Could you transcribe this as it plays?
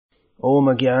Om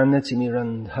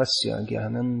Jnanatimirandhasya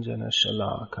Jnananjana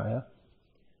Shalakaya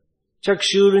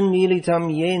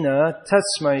Chakshurunmilitam Yena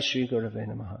Tasmai Shri Gurave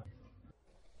Namaha.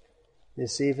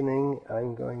 This evening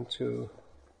I'm going to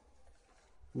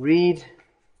read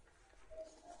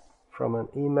from an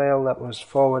email that was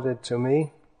forwarded to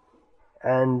me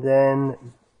and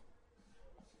then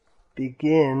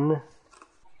begin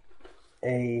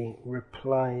a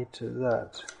reply to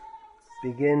that.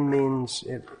 Begin means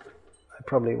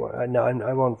I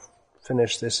won't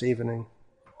finish this evening.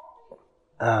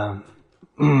 I'll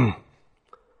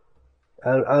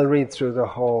read through the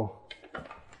whole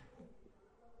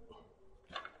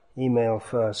email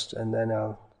first, and then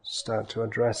I'll start to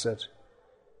address it.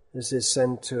 This is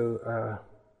sent to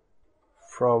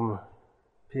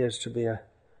appears to be a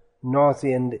North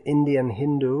Indian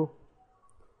Hindu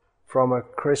from a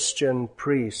Christian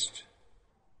priest.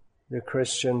 The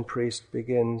Christian priest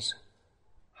begins,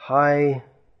 Hi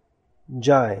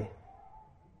Jai,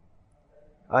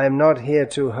 I am not here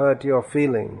to hurt your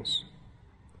feelings.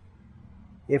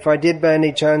 If I did by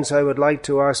any chance, I would like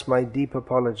to ask my deep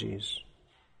apologies.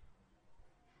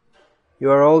 You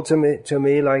are all to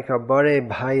me like a bare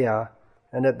bhaiya,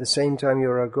 and at the same time you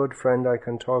are a good friend I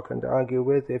can talk and argue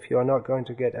with. If you are not going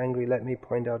to get angry, let me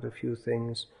point out a few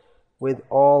things with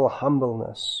all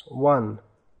humbleness. 1.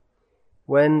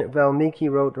 When Valmiki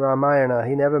wrote Ramayana,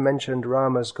 he never mentioned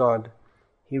Ram as God.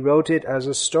 He wrote it as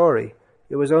a story.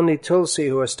 It was only Tulsi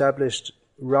who established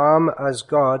Ram as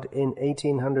God in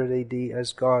 1800 AD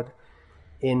as God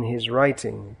in his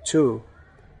writing. 2.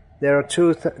 There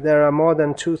are more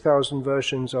than 2,000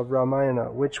 versions of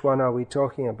Ramayana. Which one are we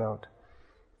talking about?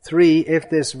 3. If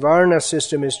this Varna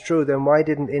system is true, then why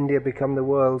didn't India become the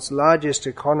world's largest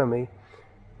economy,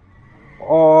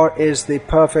 or is the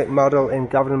perfect model in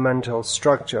governmental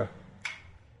structure?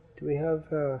 Do we have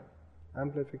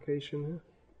amplification here?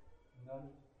 No.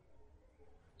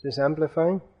 Is this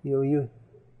amplifying? You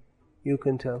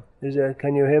can tell.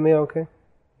 Can you hear me okay?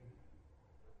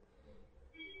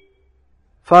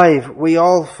 5. We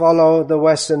all follow the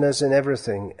Westerners in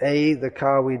everything. A, the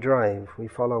car we drive. We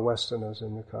follow Westerners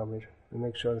in the car we drive. We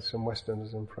make sure there's some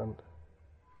Westerners in front.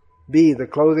 B, the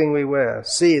clothing we wear.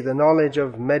 C, the knowledge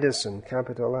of medicine,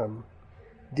 capital M.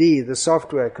 D, the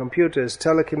software, computers,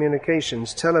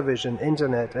 telecommunications, television,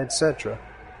 internet, etc.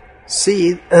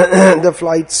 C, the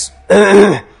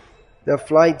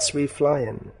flights we fly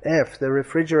in. F, the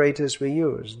refrigerators we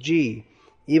use. G,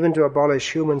 even to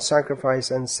abolish human sacrifice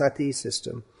and sati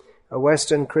system, a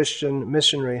Western Christian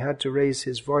missionary had to raise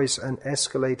his voice and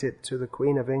escalate it to the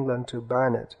Queen of England to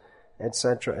ban it,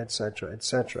 etc., etc.,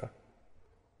 etc.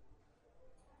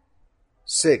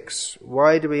 6.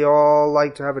 Why do we all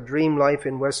like to have a dream life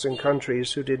in Western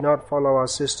countries who did not follow our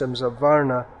systems of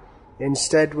Varna,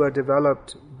 instead were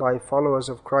developed by followers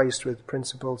of Christ with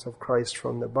principles of Christ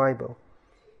from the Bible?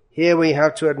 Here we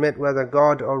have to admit whether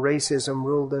God or racism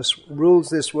rules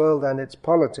this world and its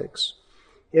politics.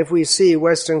 If we see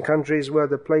Western countries were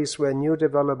the place where new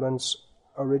developments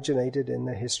originated in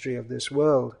the history of this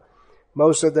world,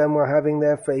 most of them were having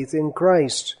their faith in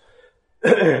Christ.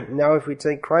 Now if we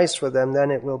take Christ for them, then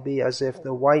it will be as if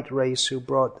the white race who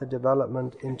brought the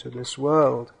development into this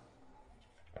world.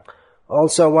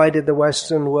 Also, why did the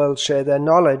Western world share their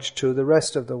knowledge to the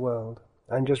rest of the world?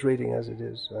 I'm just reading as it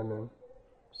is, I know.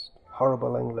 It's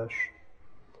horrible English.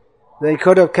 They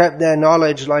could have kept their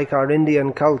knowledge like our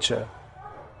Indian culture,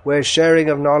 where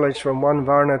sharing of knowledge from one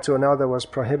Varna to another was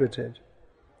prohibited.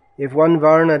 If one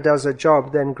Varna does a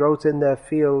job, then growth in their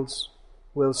fields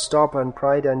will stop and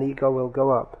pride and ego will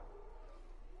go up.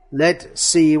 Let's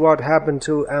see what happened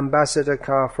to Ambassador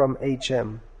Car from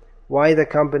HM. Why the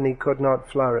company could not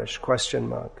flourish? ?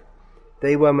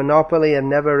 They were monopoly and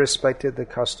never respected the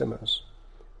customers.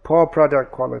 Poor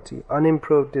product quality,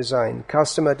 unimproved design,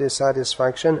 customer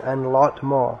dissatisfaction, and lot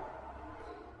more.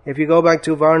 If you go back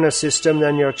to Varna system,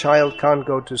 then your child can't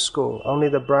go to school. Only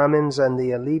the Brahmins and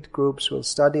the elite groups will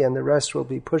study, and the rest will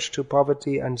be pushed to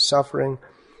poverty and suffering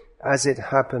as it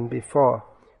happened before.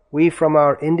 We from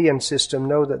our Indian system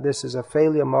know that this is a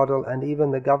failure model, and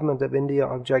even the government of India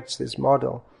objects this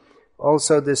model.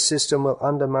 Also, this system will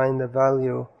undermine the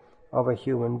value of a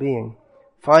human being.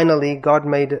 Finally, God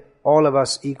made all of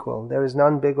us equal. There is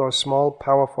none big or small,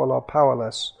 powerful or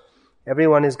powerless.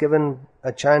 Everyone is given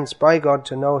a chance by God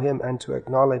to know Him and to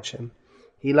acknowledge Him.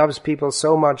 He loves people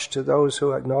so much to those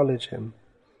who acknowledge Him.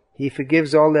 He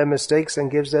forgives all their mistakes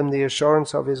and gives them the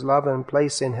assurance of His love and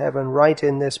place in heaven right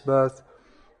in this birth,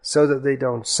 so that they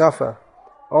don't suffer.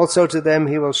 Also to them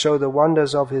He will show the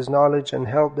wonders of His knowledge and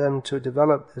help them to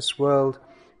develop this world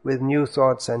with new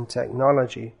thoughts and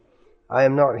technology. I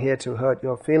am not here to hurt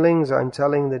your feelings. I'm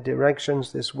telling the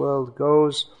directions this world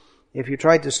goes. If you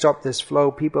try to stop this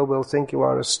flow, people will think you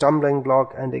are a stumbling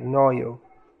block and ignore you.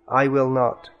 I will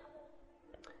not.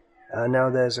 Now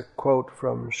there's a quote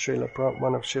from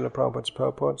one of Srila Prabhupada's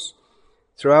purports.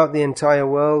 Throughout the entire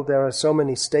world, there are so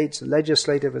many states,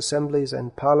 legislative assemblies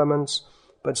and parliaments,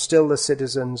 but still the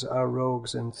citizens are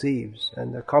rogues and thieves.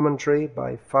 And the commentary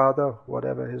by Father,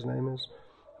 whatever his name is,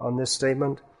 on this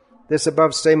statement. This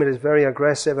above statement is very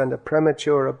aggressive and a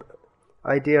premature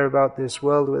idea about this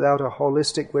world without a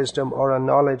holistic wisdom or a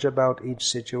knowledge about each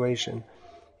situation.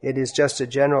 It is just a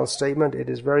general statement. It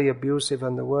is very abusive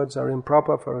and the words are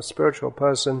improper for a spiritual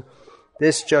person.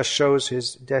 This just shows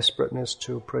his desperateness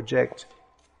to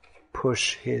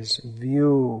push his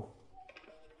view.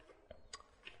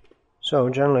 So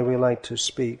generally we like to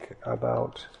speak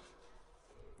about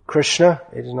Krishna.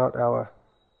 It is not our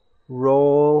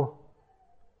role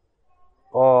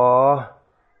or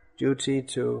duty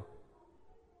to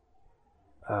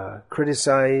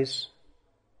criticize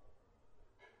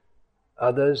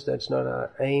others. That's not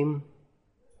our aim.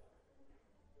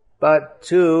 But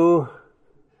to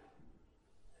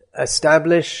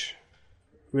establish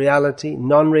reality,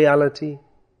 non-reality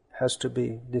has to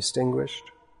be distinguished.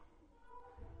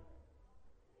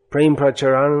 Prem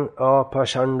pracharan or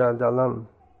pashanda dalam.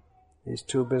 These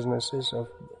two businesses of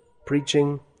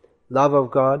preaching love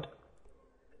of God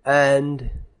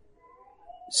and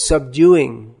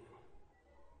subduing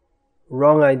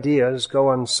wrong ideas go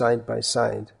on side by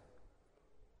side.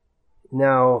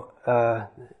 Now,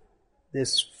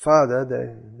 this father,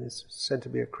 this is said to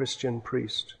be a Christian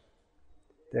priest.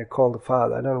 They're called the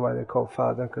father. I don't know why they're called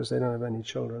father, because they don't have any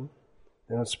children.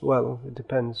 They're not, well, it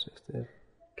depends. If they're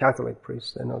Catholic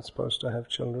priests, they're not supposed to have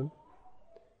children.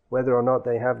 Whether or not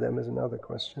they have them is another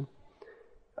question.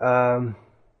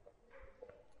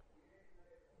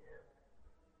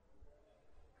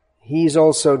 He's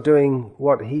also doing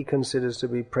what he considers to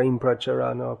be prem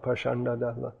pracharana or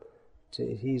pashandadala.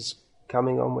 He's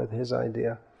coming on with his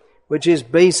idea, which is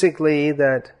basically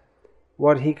that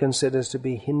what he considers to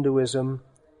be Hinduism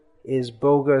is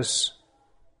bogus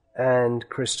and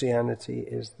Christianity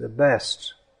is the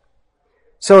best.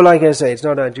 So like I say, it's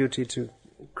not our duty to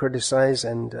criticize,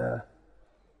 and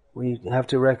we have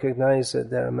to recognize that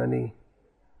there are many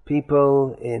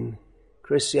people in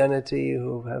Christianity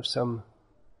who have some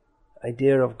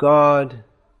idea of God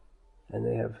and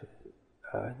they have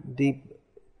deep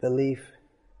belief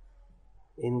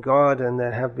in God, and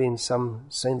there have been some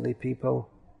saintly people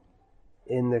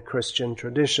in the Christian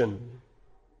tradition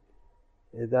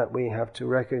that we have to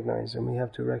recognize, and we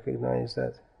have to recognize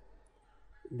that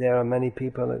there are many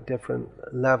people at different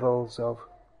levels of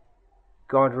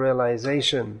God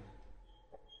realization.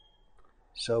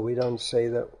 So we don't say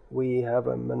that we have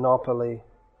a monopoly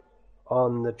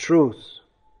on the truth,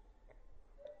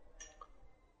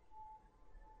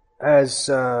 as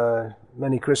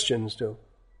many Christians do.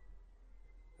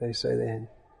 They say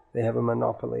they have a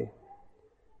monopoly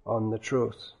on the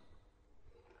truth.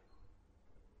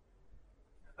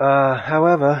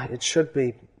 However, it should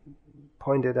be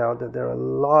pointed out that there are a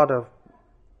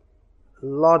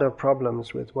lot of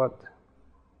problems with what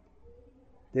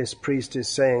this priest is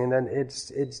saying, and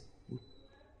it's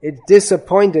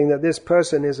disappointing that this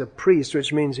person is a priest,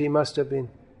 which means he must have been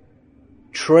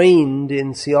trained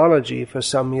in theology for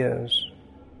some years,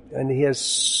 and he has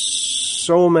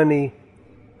so many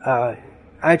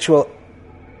actual,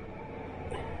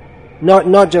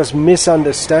 not just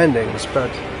misunderstandings, but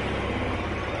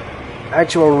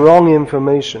actual wrong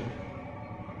information.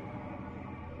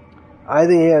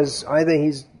 Either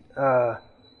he's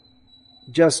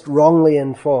just wrongly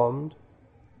informed,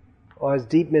 or has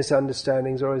deep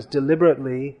misunderstandings, or is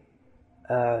deliberately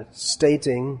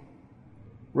stating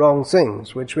wrong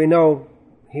things, which we know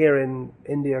here in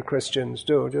India Christians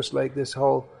do, just like this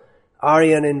whole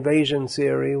Aryan invasion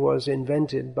theory was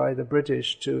invented by the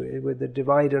British with the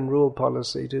divide and rule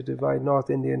policy to divide North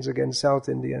Indians against South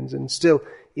Indians, and still,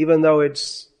 even though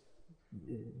it's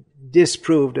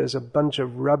disproved as a bunch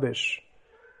of rubbish,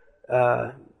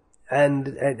 and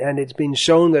it's been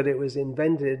shown that it was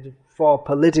invented for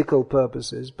political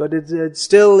purposes, but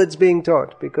it's being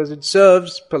taught because it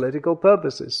serves political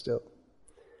purposes still.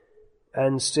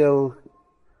 And still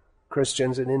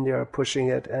Christians in India are pushing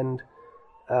it, and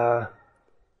the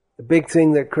big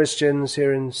thing that Christians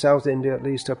here in South India at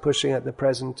least are pushing at the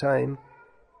present time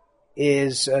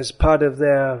is, as part of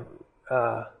their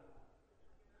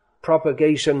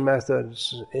propagation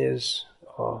methods,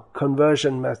 or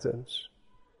conversion methods,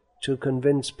 to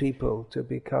convince people to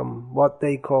become what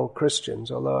they call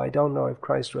Christians, although I don't know if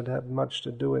Christ would have much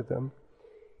to do with them,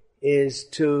 is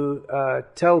to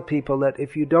tell people that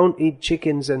if you don't eat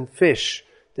chickens and fish,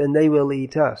 then they will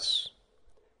eat us.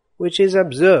 Which is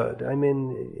absurd. I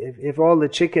mean, if all the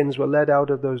chickens were let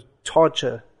out of those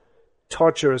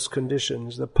torturous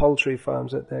conditions, the poultry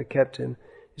farms that they're kept in,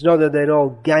 it's not that they'd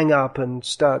all gang up and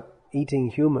start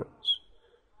eating humans.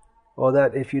 Or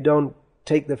that if you don't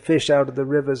take the fish out of the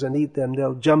rivers and eat them,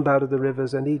 they'll jump out of the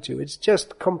rivers and eat you. It's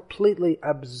just completely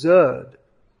absurd.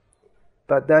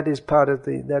 But that is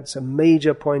that's a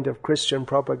major point of Christian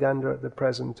propaganda at the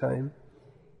present time.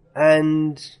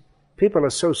 And people are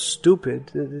so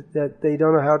stupid that they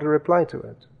don't know how to reply to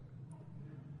it.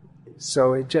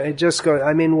 So it just goes,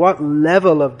 I mean, what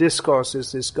level of discourse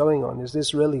is this going on? Is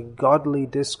this really godly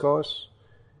discourse?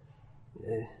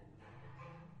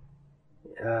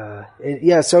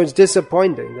 So it's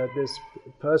disappointing that this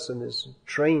person is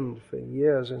trained for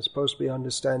years and supposed to be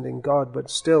understanding God, but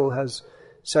still has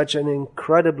such an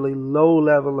incredibly low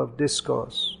level of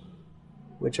discourse,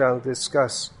 which I'll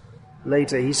discuss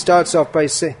later. He starts off by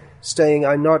saying,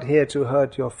 I'm not here to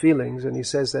hurt your feelings, and he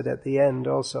says that at the end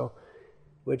also,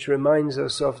 which reminds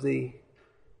us of the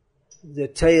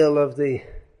tale of the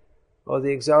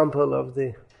example of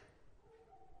the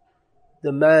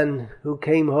man who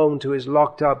came home to his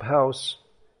locked up house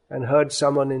and heard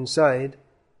someone inside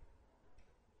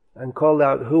and called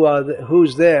out,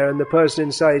 who's there? And the person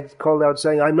inside called out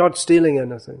saying, I'm not stealing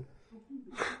anything.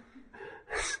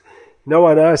 No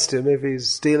one asked him if he's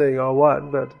stealing or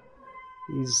what, but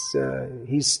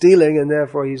he's stealing, and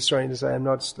therefore he's trying to say, I'm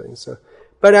not stealing.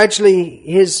 But actually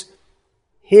his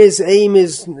aim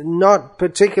is not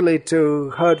particularly to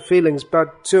hurt feelings,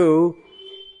 but to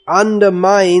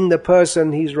undermine the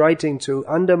person he's writing to,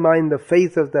 undermine the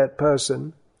faith of that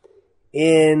person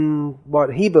in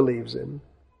what he believes in,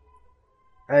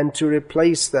 and to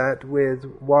replace that with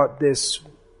what this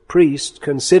priest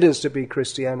considers to be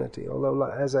Christianity. Although,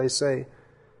 as I say,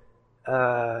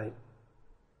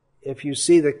 if you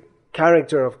see the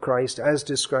character of Christ as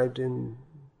described in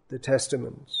the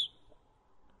Testaments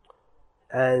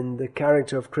and the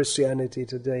character of Christianity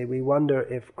today, we wonder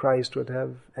if Christ would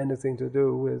have anything to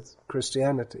do with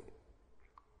Christianity,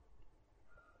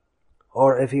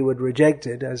 or if he would reject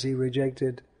it as he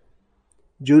rejected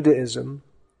Judaism,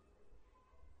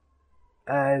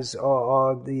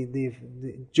 or the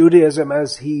Judaism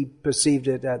as he perceived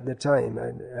it at the time,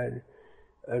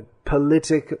 a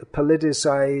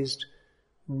politicized,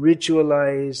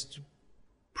 ritualized,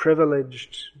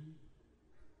 privileged,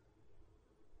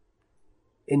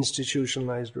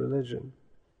 institutionalized religion.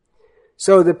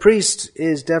 So the priest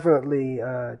is definitely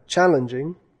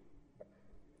challenging.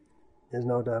 There's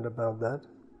no doubt about that.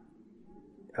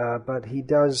 But he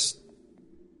does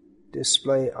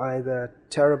display either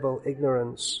terrible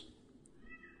ignorance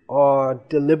or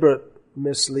deliberate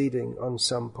misleading on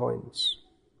some points.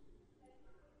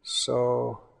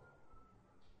 So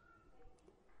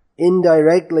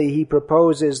indirectly he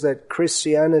proposes that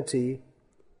Christianity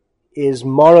is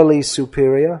morally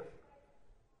superior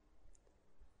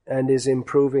and is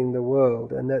improving the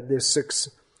world, and that the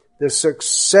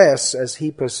success, as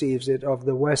he perceives it, of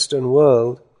the Western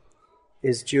world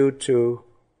is due to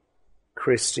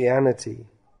Christianity.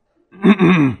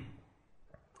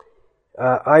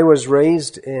 I was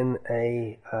raised in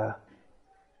a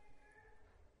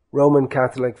Roman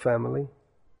Catholic family.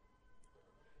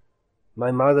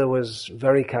 My mother was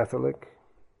very Catholic.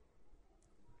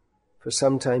 For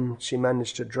some time she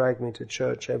managed to drag me to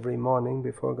church every morning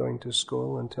before going to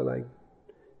school until I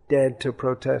dared to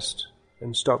protest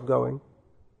and stop going.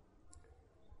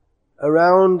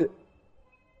 Around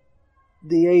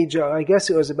the age of, I guess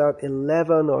it was about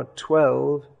 11 or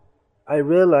 12, I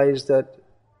realized that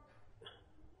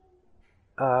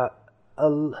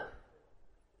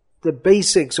the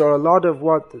basics, or a lot of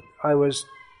what I was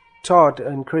taught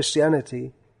in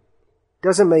Christianity,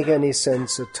 doesn't make any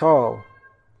sense at all.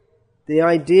 The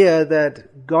idea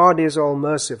that God is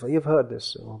all-merciful, you've heard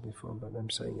this all before, but I'm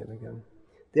saying it again.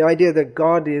 The idea that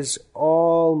God is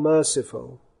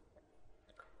all-merciful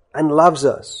and loves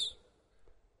us.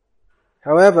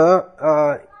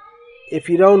 However, if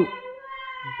you don't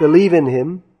believe in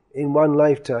Him in one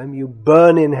lifetime, you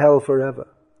burn in hell forever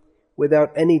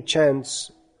without any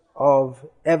chance of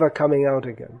ever coming out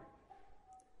again.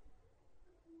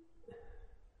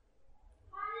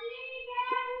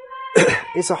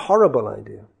 It's a horrible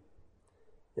idea.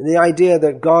 The idea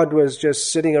that God was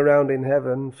just sitting around in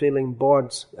heaven feeling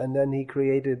bored, and then He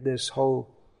created this whole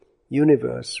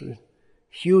universe,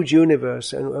 huge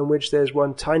universe, in which there's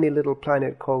one tiny little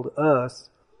planet called Earth,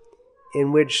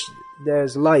 in which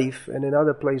there's life, and in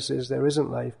other places there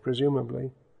isn't life,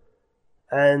 presumably.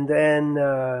 And then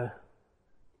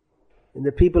And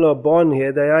the people who are born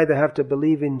here, they either have to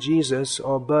believe in Jesus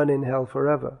or burn in hell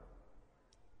forever.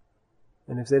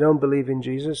 And if they don't believe in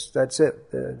Jesus, that's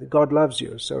it. God loves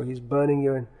you, so He's burning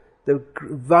you in. The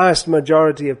vast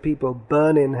majority of people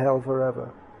burn in hell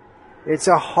forever. It's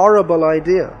a horrible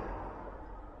idea.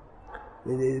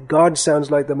 God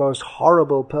sounds like the most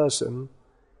horrible person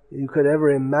you could ever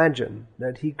imagine,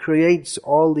 that He creates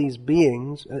all these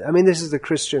beings. I mean, this is the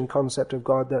Christian concept of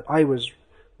God that I was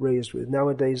raised with.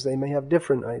 Nowadays they may have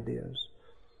different ideas,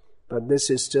 but this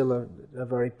is still a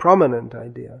very prominent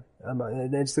idea.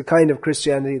 And it's the kind of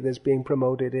Christianity that's being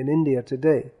promoted in India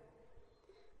today.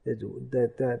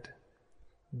 That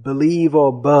believe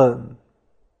or burn.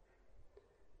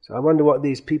 So I wonder what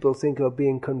these people think of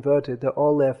being converted, that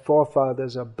all their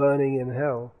forefathers are burning in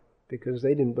hell because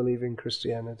they didn't believe in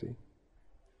Christianity.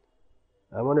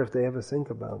 I wonder if they ever think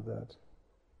about that.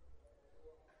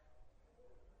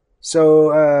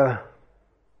 So,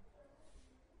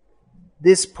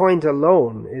 this point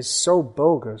alone is so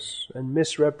bogus and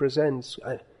misrepresents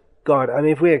God. I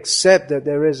mean, if we accept that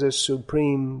there is a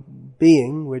supreme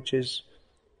being, which is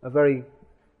a very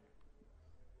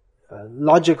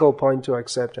logical point to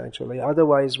accept, actually.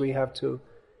 Otherwise, we have to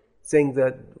think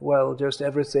that, well, just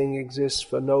everything exists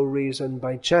for no reason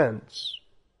by chance.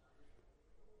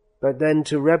 But then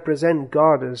to represent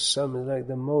God as something like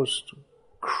the most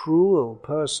cruel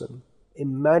person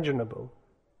imaginable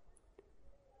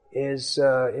is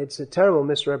it's a terrible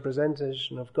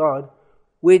misrepresentation of God,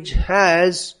 which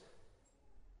has,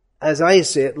 as I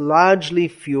see it, largely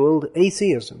fueled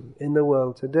atheism in the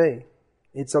world today.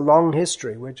 It's a long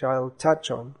history, which I'll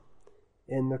touch on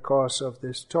in the course of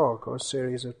this talk or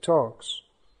series of talks.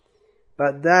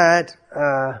 But that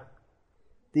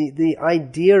the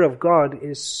idea of God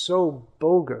is so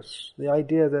bogus. The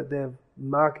idea that they've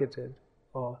marketed,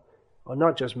 or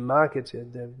not just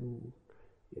marketed, they've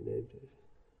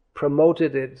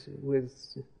promoted it with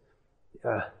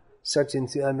such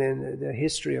the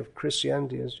history of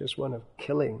Christianity is just one of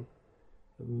killing,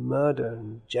 murder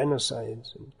and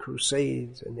genocides and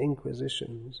crusades and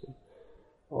inquisitions and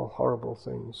all horrible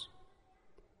things.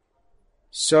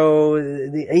 So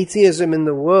the atheism in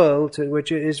the world,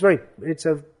 which is it's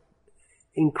a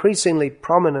increasingly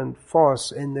prominent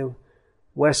force in the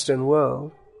Western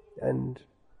world, and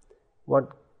what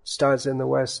starts in the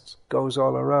West goes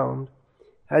all around,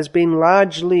 has been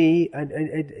largely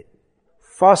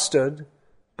fostered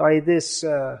by this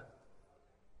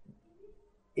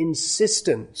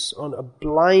insistence on a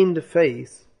blind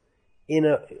faith in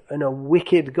a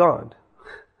wicked God.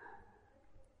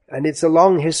 And it's a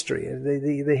long history.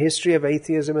 The history of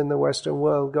atheism in the Western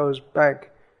world goes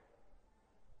back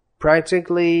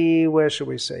practically, where shall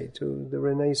we say, to the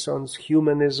Renaissance,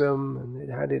 humanism, and it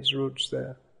had its roots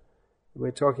there.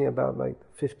 We're talking about like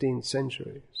the 15th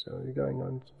century, so we're going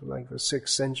on to like the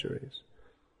 6 centuries.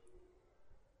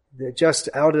 They're just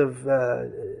out of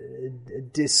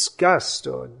disgust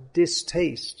or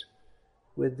distaste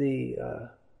with the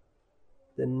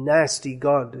nasty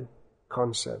God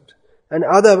concept. And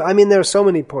there are so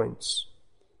many points.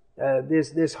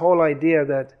 This whole idea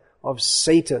that of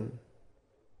Satan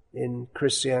in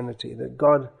Christianity, that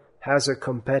God has a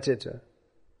competitor.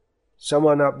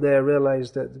 Someone up there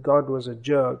realized that God was a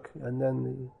jerk,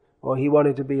 or he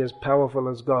wanted to be as powerful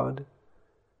as God,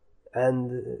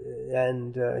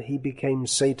 and he became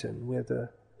Satan with a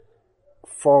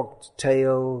forked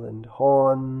tail and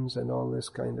horns and all this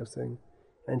kind of thing.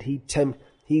 And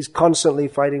he's constantly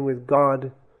fighting with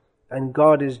God, and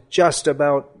God is just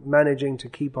about managing to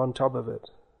keep on top of it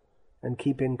and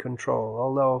keep in control.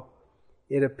 Although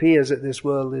it appears that this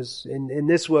world is, in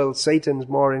this world, Satan's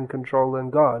more in control than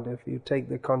God, if you take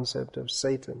the concept of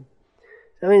Satan.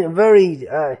 I mean,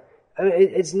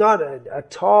 it's not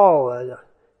at all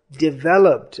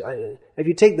developed. If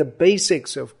you take the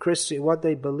basics of Christian, what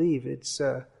they believe, it's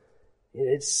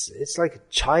like a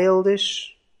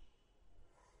childish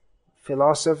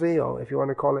philosophy, or if you want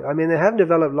to call it. I mean, they have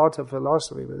developed lots of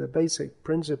philosophy, but the basic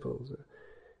principles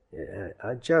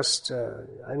are just,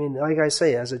 like I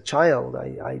say, as a child,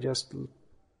 I just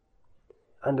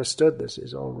understood this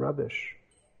is all rubbish.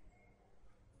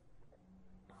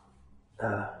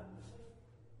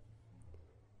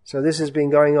 So this has been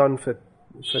going on for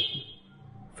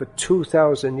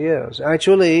 2,000 years.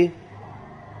 Actually,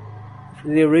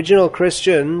 the original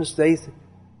Christians,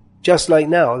 just like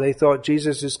now, they thought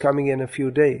Jesus is coming in a few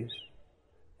days.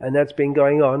 And that's been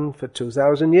going on for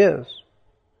 2,000 years.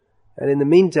 And in the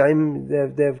meantime,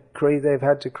 they've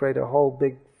had to create a whole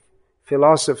big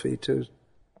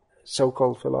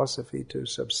so-called philosophy to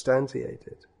substantiate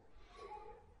it.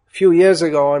 A few years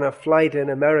ago on a flight in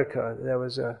America, there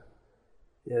was a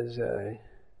there's a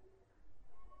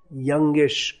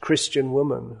youngish Christian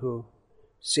woman who,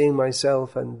 seeing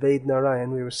myself and Ved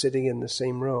Narayan, we were sitting in the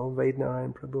same row, Ved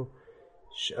Narayan Prabhu,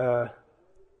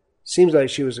 seems like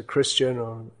she was a Christian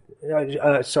or,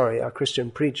 a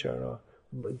Christian preacher, or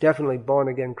definitely born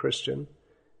again Christian.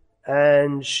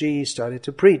 And she started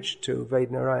to preach to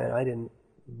Ved Narayan. I didn't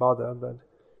bother, but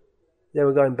they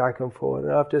were going back and forth.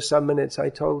 And after some minutes I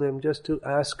told him just to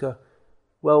ask her,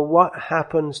 well, what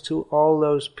happens to all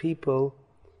those people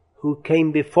who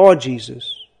came before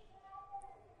Jesus?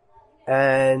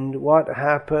 And what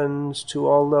happens to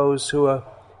all those who are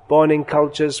born in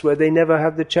cultures where they never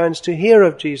have the chance to hear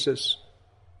of Jesus?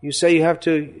 You say you have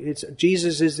to,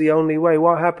 Jesus is the only way.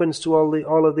 What happens to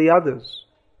all of the others?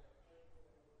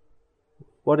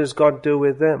 What does God do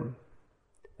with them?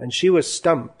 And she was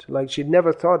stumped, like she'd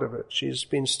never thought of it. She's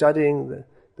been studying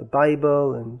the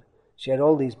Bible, and she had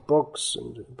all these books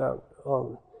and about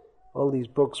all these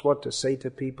books, what to say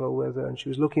to people with her, and she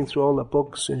was looking through all the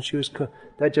books, and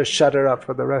that just shut her up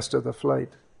for the rest of the flight.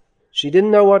 She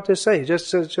didn't know what to say,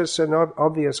 just an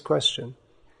obvious question.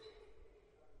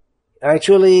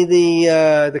 Actually,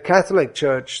 the Catholic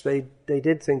Church, they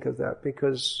did think of that,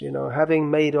 because,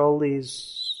 having made all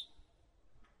these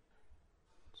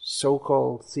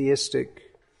so-called theistic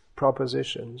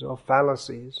propositions or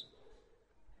fallacies,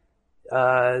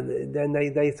 then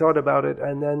they thought about it,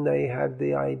 and then they had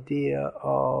the idea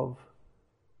of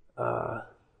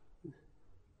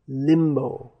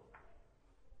limbo,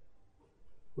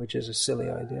 which is a silly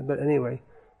idea. But anyway,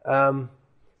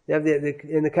 they have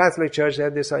in the Catholic Church they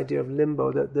had this idea of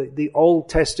limbo, that the Old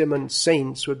Testament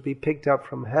saints would be picked up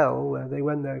from hell, where they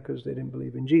went there because they didn't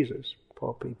believe in Jesus.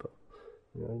 Poor people.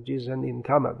 Jesus hadn't even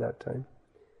come at that time,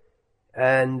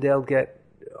 and they'll get.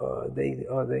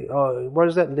 What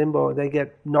is that limbo? They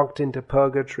get knocked into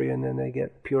purgatory, and then they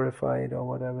get purified or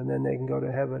whatever, and then they can go to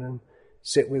heaven and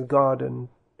sit with God and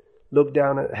look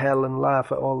down at hell and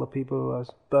laugh at all the people who are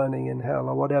burning in hell,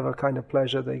 or whatever kind of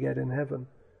pleasure they get in heaven.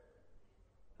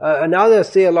 Another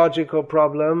theological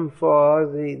problem for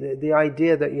the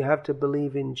idea that you have to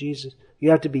believe in Jesus, you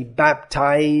have to be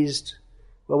baptized.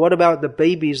 Well, what about the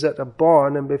babies that are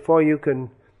born, and before you can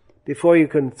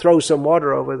throw some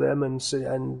water over them and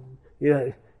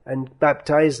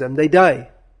baptize them, they die.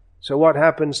 So what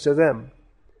happens to them?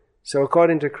 So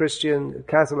according to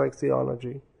Catholic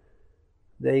theology,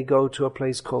 they go to a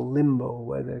place called limbo,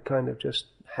 where they're kind of just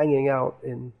hanging out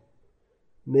in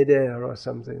midair or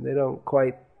something. They don't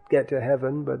quite get to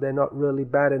heaven, but they're not really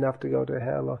bad enough to go to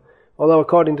hell. Although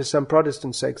according to some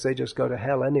Protestant sects, they just go to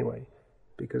hell anyway,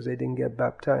 because they didn't get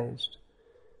baptized.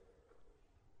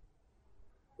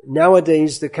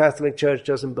 Nowadays, the Catholic Church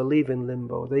doesn't believe in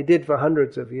limbo. They did for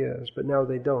hundreds of years, but now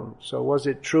they don't. So was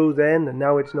it true then, and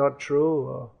now it's not true,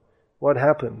 or what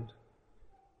happened?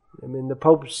 I mean,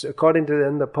 according to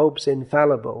them, the Pope's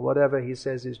infallible. Whatever he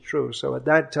says is true. So at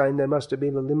that time, there must have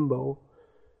been a limbo,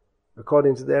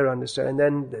 according to their understanding.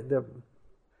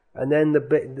 And then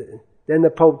the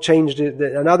Pope changed it.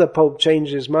 Another Pope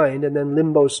changed his mind, and then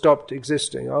limbo stopped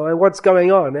existing. Oh, and what's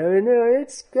going on? I mean,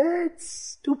 it's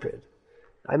stupid.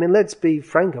 I mean, let's be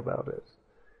frank about it.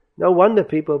 No wonder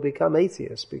people become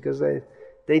atheists, because they're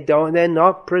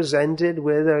not presented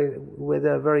with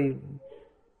an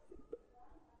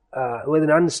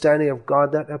understanding of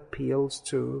God that appeals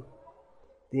to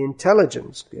the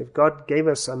intelligence. If God gave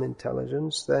us some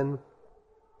intelligence, then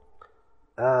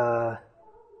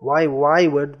why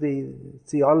would the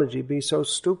theology be so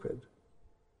stupid?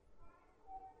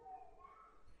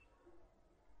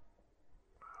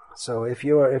 So if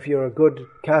you're a good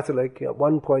Catholic, at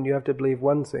one point you have to believe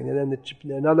one thing, and then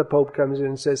another Pope comes in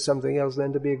and says something else.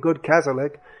 Then to be a good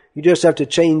Catholic, you just have to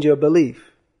change your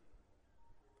belief.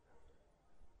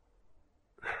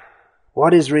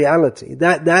 What is reality?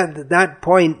 That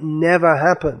point never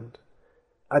happened.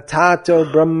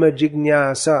 Atato Brahma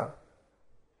Jignasa.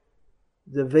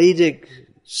 The Vedic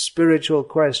spiritual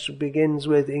quest begins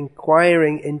with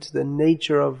inquiring into the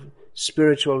nature of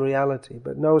spiritual reality,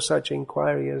 but no such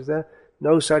inquiry is there.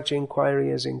 No such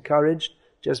inquiry is encouraged,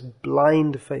 just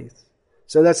blind faith.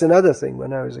 So that's another thing.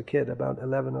 When I was a kid, about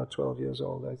 11 or 12 years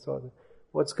old, I thought,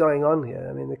 what's going on here?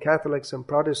 I mean, the Catholics and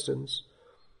Protestants,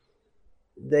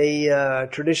 they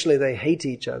traditionally they hate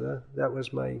each other. That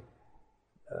was my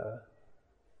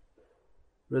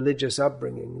religious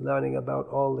upbringing, learning about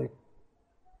all the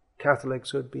Catholics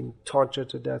who had been tortured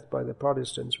to death by the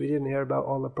Protestants. We didn't hear about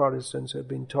all the Protestants who had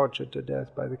been tortured to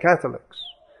death by the Catholics.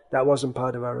 That wasn't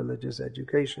part of our religious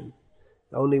education.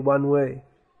 Only one way.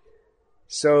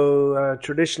 So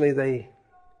traditionally they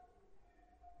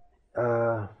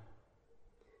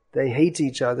hate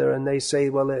each other, and they say,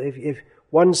 well, if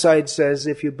one side says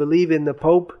if you believe in the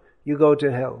Pope, you go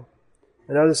to hell.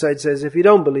 Another side says if you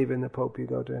don't believe in the Pope, you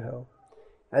go to hell.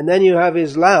 And then you have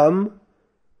Islam,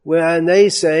 and they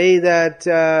say that,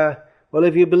 well,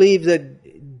 if you believe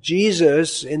that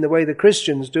Jesus in the way the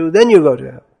Christians do, then you go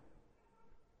to hell.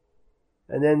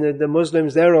 And then the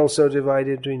Muslims, they're also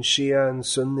divided between Shia and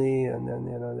Sunni, and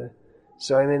then,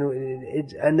 so I mean,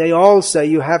 and they all say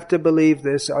you have to believe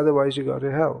this, otherwise you go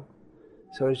to hell.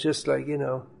 So it's just like,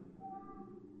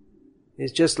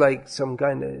 it's just like some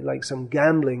kind of, like some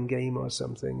gambling game or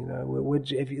something,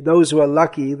 which those who are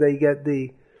lucky, they get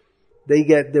the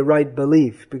right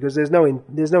belief, because there's no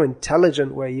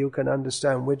intelligent way you can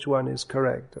understand which one is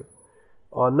correct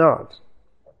or not.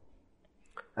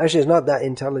 Actually, it's not that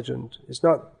intelligent. It's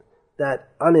not that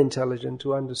unintelligent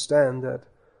to understand that,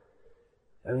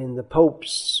 I mean, the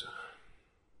popes,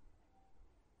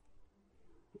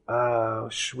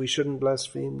 we shouldn't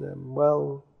blaspheme them.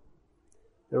 Well,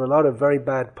 there are a lot of very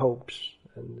bad popes,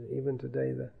 and even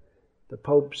today the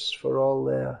popes, for all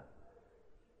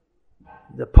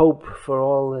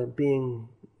being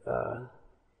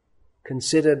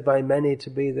considered by many to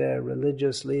be their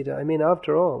religious leader. I mean,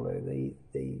 after all, they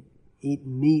eat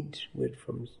meat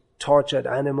from tortured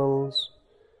animals.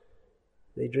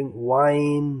 They drink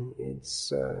wine.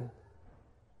 It's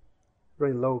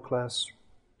very low class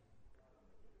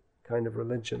kind of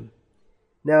religion.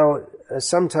 Now,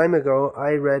 some time ago,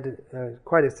 I read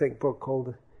quite a thick book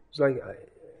called, I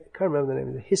can't remember the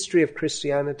name, The History of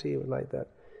Christianity, or like that.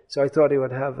 So I thought it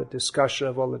would have a discussion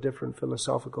of all the different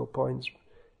philosophical points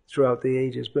throughout the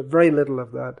ages, but very little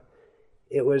of that.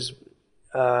 It was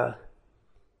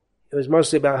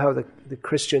mostly about how the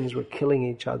Christians were killing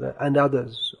each other, and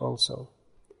others also.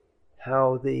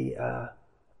 How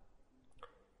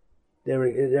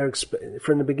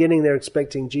from the beginning they're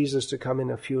expecting Jesus to come in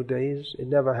a few days. It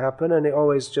never happened, and it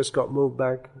always just got moved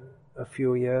back a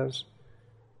few years.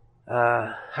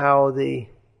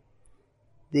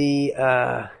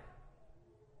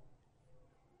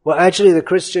 Well, actually the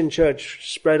Christian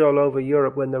church spread all over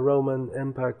Europe when the Roman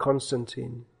Empire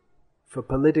Constantine, for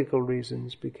political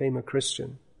reasons, became a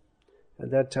Christian.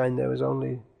 At that time there was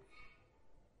only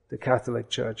the Catholic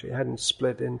Church. It hadn't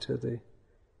split into the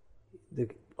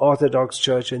Orthodox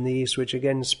Church in the East, which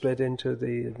again split into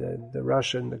the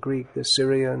Russian, the Greek, the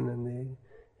Syrian,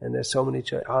 and there's so many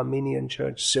churches, Armenian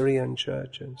Church, Syrian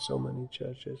Church, and so many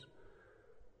churches.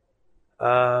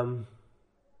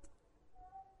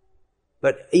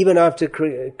 But even after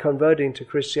converting to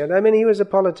Christianity, I mean, he was a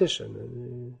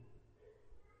politician.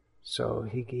 So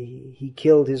he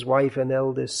killed his wife and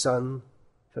eldest son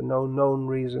for no known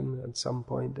reason at some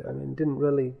point. I mean, it didn't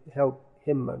really help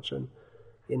him much, and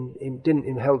it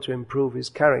didn't help to improve his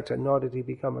character, nor did he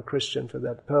become a Christian for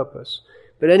that purpose.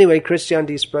 But anyway,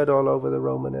 Christianity spread all over the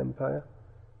Roman Empire.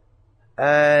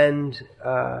 And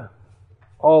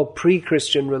all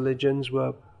pre-Christian religions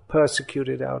were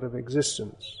persecuted out of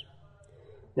existence.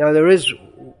 Now there are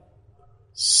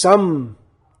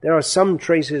some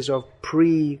traces of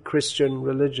pre-Christian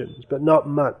religions, but not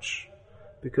much,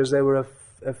 because they were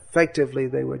effectively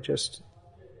just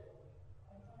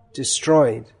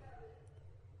destroyed.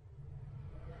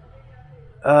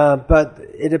 But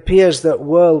it appears that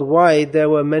worldwide there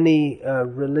were many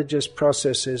religious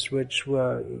processes which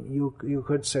were, you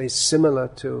could say, similar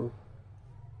to,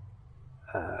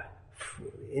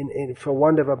 for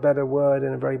want of a better word,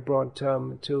 in a very broad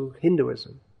term, to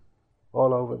Hinduism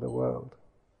all over the world.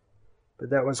 But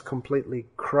that was completely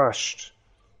crushed.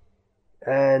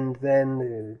 And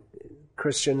then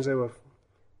Christians, they were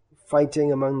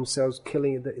fighting among themselves,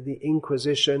 killing. The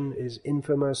Inquisition is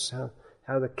infamous, how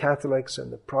the Catholics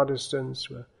and the Protestants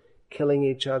were killing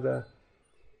each other,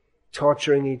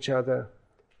 torturing each other.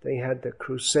 They had the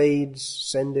Crusades,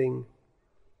 sending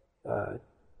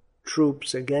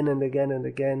troops again and again and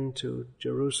again to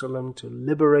Jerusalem to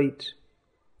liberate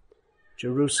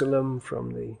Jerusalem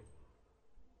from the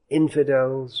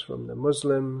infidels, from the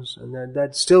Muslims, and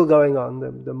that's still going on,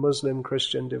 the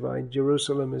Muslim-Christian divide.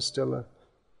 Jerusalem is still a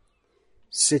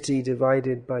city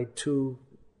divided by two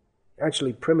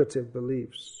actually primitive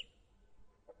beliefs.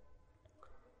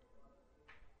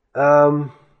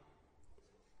 And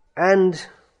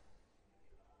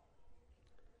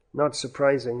not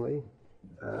surprisingly,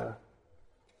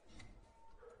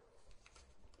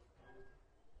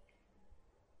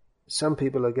 some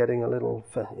people are getting a little,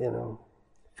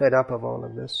 fed up of all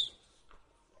of this.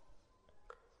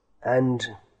 And,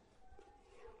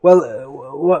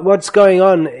 well, what's going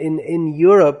on in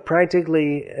Europe,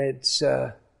 practically, it's,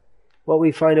 what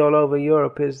we find all over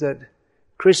Europe is that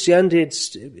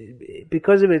Christianity,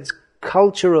 because of its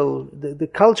cultural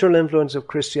influence of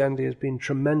Christianity has been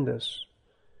tremendous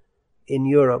in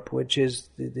Europe, which is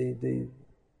the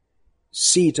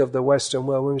seat of the Western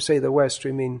world. When we say the West,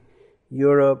 we mean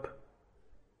Europe,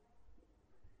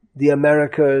 the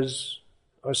Americas,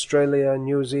 Australia,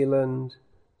 New Zealand,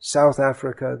 South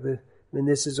Africa.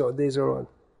 These are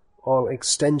all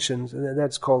extensions, and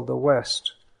that's called the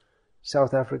West.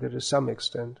 South Africa to some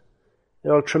extent.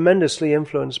 They're all tremendously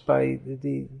influenced by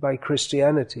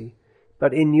Christianity.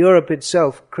 But in Europe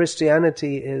itself,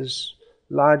 Christianity is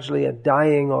largely a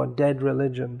dying or dead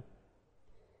religion.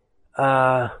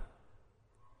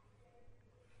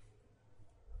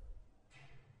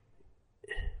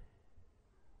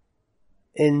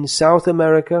 In South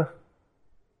America,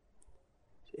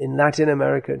 in Latin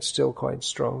America, it's still quite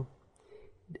strong.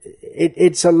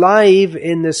 It's alive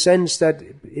in the sense that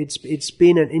it's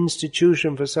been an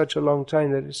institution for such a long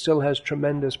time that it still has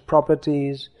tremendous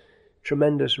properties,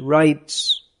 tremendous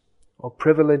rights or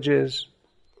privileges.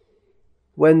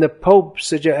 When the Pope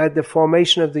at the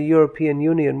formation of the European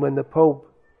Union, when the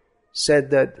Pope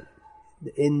said that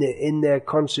in their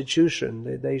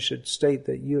constitution they should state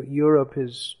that Europe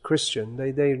is Christian,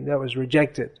 that was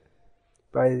rejected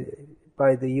by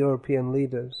the European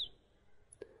leaders.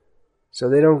 So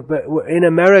they don't. But in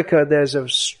America, there's a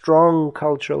strong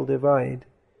cultural divide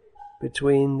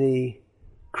between the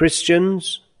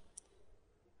Christians,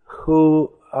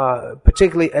 who are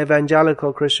particularly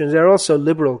evangelical Christians. There are also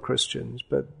liberal Christians,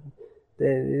 but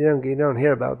you don't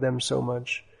hear about them so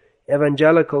much.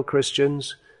 Evangelical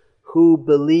Christians who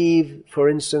believe, for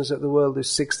instance, that the world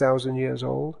is 6,000 years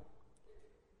old,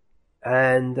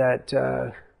 and that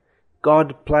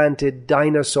God planted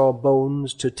dinosaur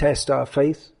bones to test our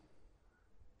faith,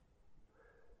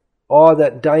 or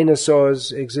that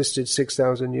dinosaurs existed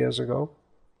 6,000 years ago.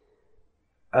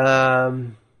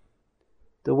 The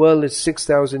world is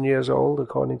 6,000 years old,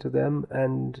 according to them,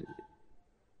 and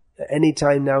any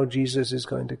time now Jesus is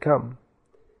going to come.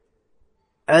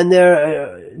 And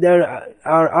there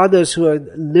are others who are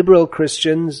liberal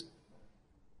Christians,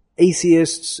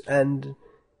 atheists, and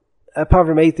apart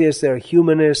from atheists, there are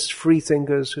humanists,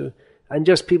 freethinkers, and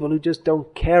just people who just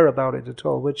don't care about it at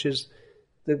all, which is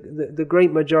the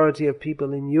great majority of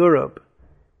people in Europe.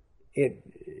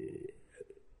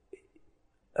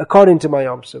 According to my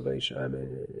observation, I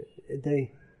mean,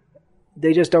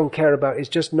 they just don't care about it. It's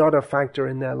just not a factor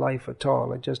in their life at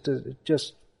all. And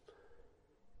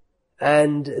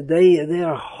they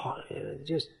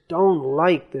just don't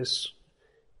like this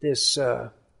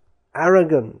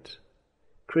arrogant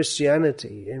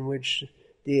Christianity in which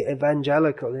the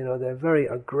evangelical, they're very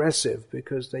aggressive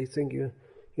because they think you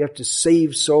have to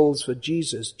save souls for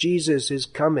Jesus. Jesus is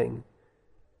coming.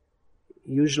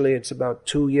 Usually it's about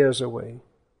 2 years away,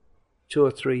 2 or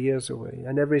 3 years away.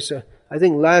 And I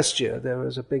think last year there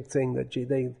was a big thing that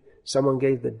someone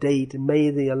gave the date, May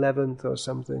the 11th or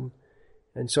something,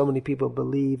 and so many people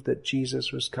believed that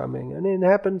Jesus was coming. And it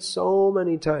happened so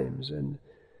many times, and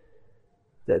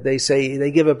that they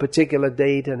give a particular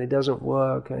date and it doesn't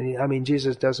work.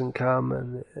 Jesus doesn't come,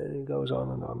 and it goes on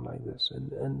and on like this.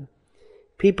 And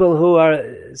people who are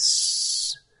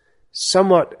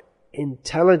somewhat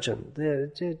intelligent,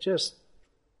 they're just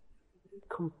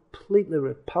completely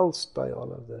repulsed by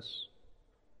all of this.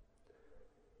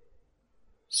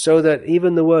 So that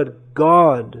even the word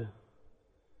God,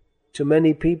 to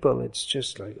many people, it's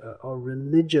just like, or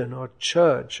religion, or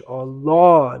church, or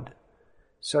Lord,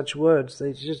 such words,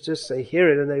 they hear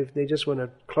it and they just want to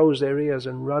close their ears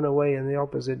and run away in the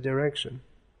opposite direction.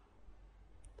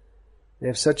 They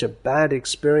have such a bad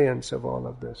experience of all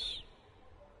of this.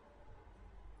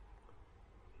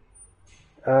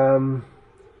 I'm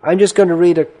just going to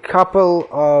read a couple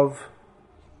of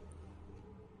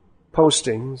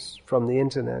postings from the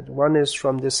internet. One is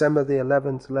from December the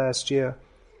 11th last year,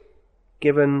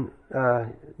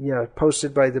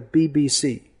 posted by the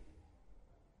BBC,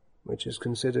 which is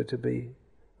considered to be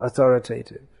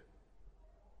authoritative.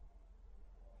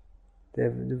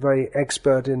 They're very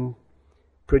expert in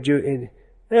producing.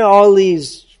 All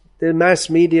these, the mass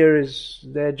media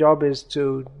their job is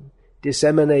to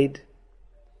disseminate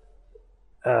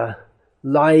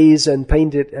lies and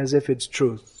paint it as if it's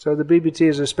truth. So the BBC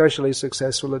is especially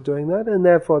successful at doing that, and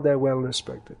therefore they're well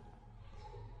respected.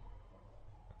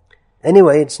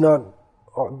 Anyway, it's not.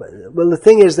 Well, the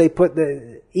thing is, they put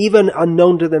even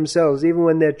unknown to themselves, even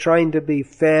when they're trying to be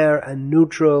fair and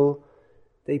neutral,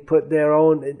 they put their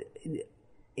own.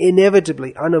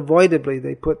 Inevitably, unavoidably,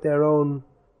 they put their own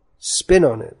spin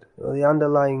on it, or the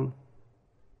underlying.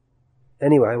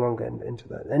 Anyway, I won't get into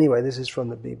that. Anyway, this is from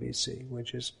the BBC,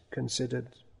 which is considered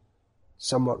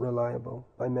somewhat reliable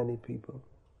by many people.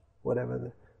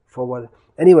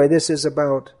 Anyway, this is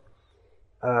about,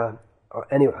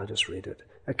 anyway, I'll just read it.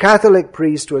 A Catholic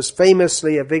priest was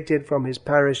famously evicted from his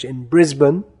parish in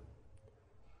Brisbane,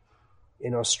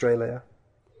 in Australia,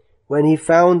 when he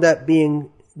found that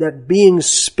being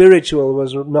spiritual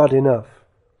was not enough.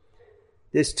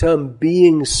 This term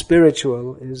being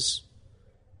spiritual is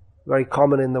very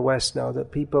common in the West now,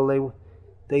 that people,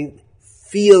 they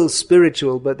feel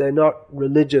spiritual, but they're not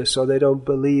religious or they don't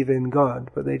believe in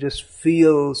God, but they just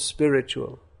feel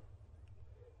spiritual.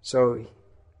 So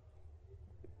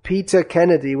Peter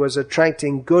Kennedy was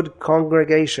attracting good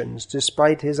congregations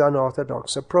despite his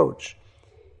unorthodox approach.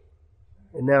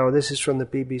 And now this is from the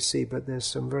BBC, but there's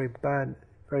some very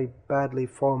badly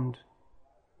formed,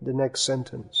 the next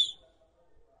sentence.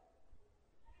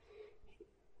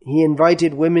 He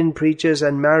invited women preachers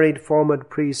and married former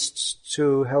priests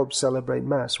to help celebrate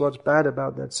Mass. What's bad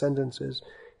about that sentence is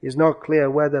it's not clear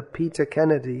whether Peter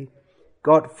Kennedy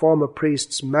got former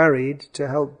priests married to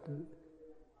help,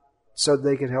 so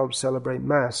they could help celebrate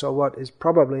Mass, or what is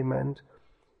probably meant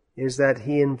is that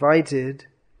he invited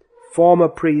former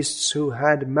priests who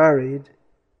had married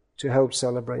to help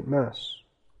celebrate Mass.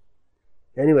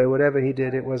 Anyway, whatever he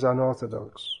did, it was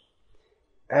unorthodox.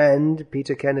 And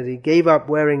Peter Kennedy gave up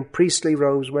wearing priestly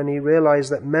robes when he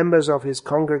realized that members of his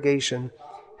congregation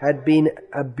had been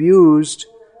abused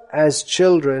as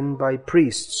children by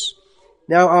priests.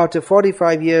 Now, after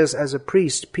 45 years as a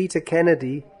priest, Peter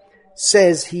Kennedy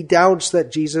says he doubts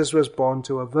that Jesus was born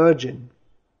to a virgin,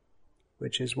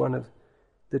 which is one of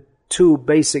the two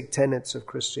basic tenets of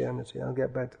Christianity. I'll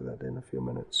get back to that in a few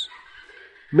minutes.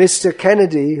 Mr.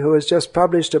 Kennedy, who has just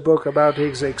published a book about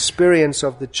his experience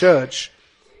of the church,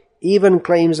 even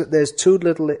claims that there's too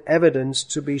little evidence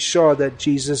to be sure that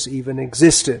Jesus even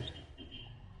existed.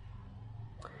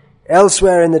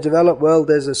 Elsewhere in the developed world,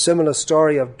 there's a similar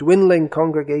story of dwindling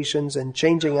congregations and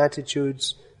changing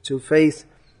attitudes to faith.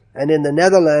 And in the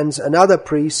Netherlands, another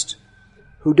priest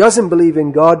who doesn't believe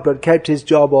in God but kept his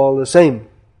job all the same.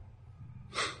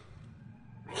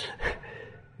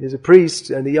 He's a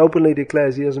priest and he openly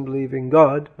declares he doesn't believe in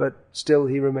God, but still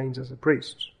he remains as a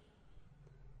priest.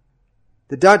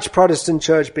 The Dutch Protestant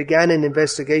Church began an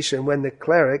investigation when the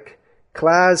cleric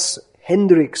Klaas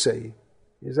Hendrikse,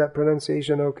 is that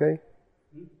pronunciation okay?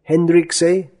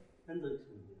 Hendrikse?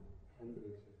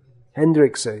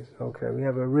 Hendrikse. Okay, we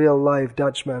have a real live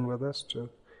Dutchman with us to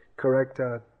correct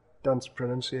our Dutch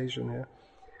pronunciation here.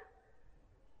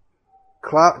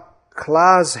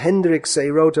 Klaas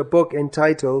Hendrikse wrote a book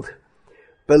entitled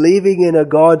Believing in a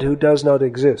God Who Does Not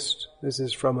Exist. This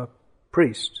is from a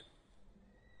priest.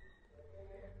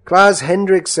 Klaas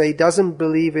Hendrikse doesn't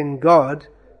believe in God,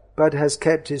 but has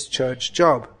kept his church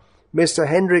job. Mr.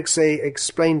 Hendrikse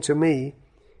explained to me,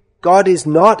 God is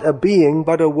not a being,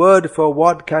 but a word for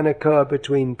what can occur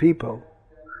between people.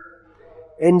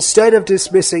 Instead of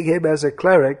dismissing him as a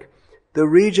cleric, the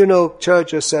regional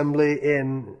church assembly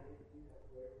in...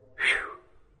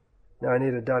 Now I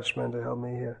need a Dutchman to help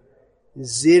me here.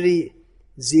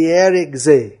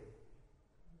 Zierikzee.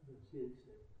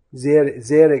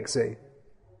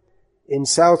 In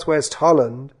southwest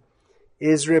Holland,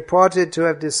 is reported to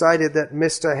have decided that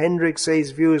Mr.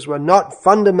 Hendrikse's views were not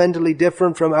fundamentally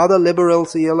different from other liberal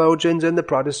theologians in the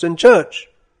Protestant church.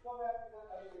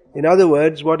 In other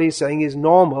words, what he's saying is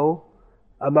normal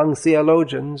among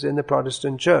theologians in the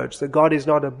Protestant church, that God is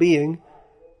not a being,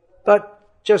 but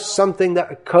just something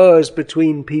that occurs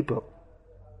between people.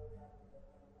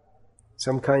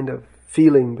 Some kind of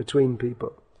feeling between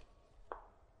people.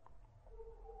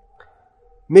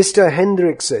 Mr.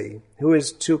 Hendrikse, who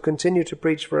is to continue to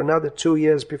preach for another 2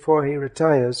 years before he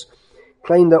retires,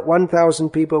 claimed that 1,000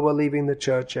 people were leaving the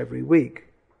church every week.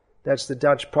 That's the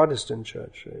Dutch Protestant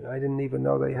church. I didn't even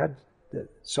know they had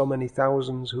so many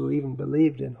thousands who even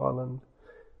believed in Holland.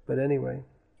 But anyway,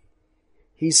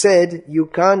 he said, you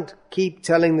can't keep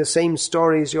telling the same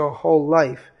stories your whole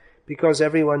life because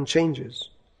everyone changes.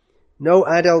 No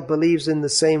adult believes in the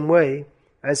same way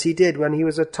as he did when he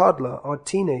was a toddler or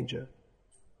teenager.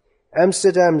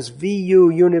 Amsterdam's VU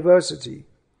University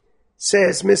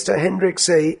says Mr.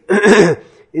 Hendrikse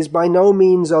is by no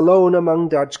means alone among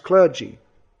Dutch clergy.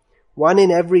 1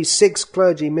 in every 6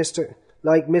 clergy,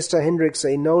 like Mr.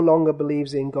 Hendrikse, no longer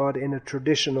believes in God in a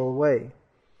traditional way.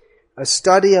 A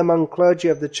study among clergy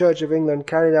of the Church of England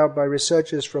carried out by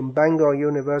researchers from Bangor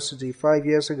University 5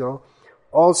 years ago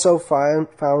also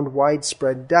found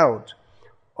widespread doubt.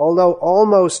 Although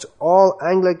almost all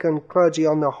Anglican clergy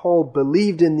on the whole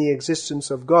believed in the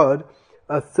existence of God,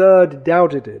 a third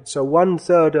doubted it. So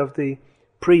 1/3 of the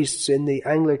priests in the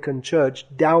Anglican Church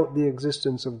doubt the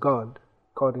existence of God,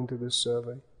 according to this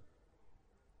survey.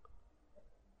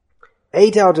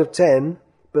 8 out of 10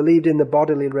 believed in the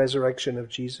bodily resurrection of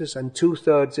Jesus, and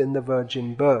 2/3 in the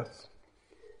virgin birth.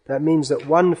 That means that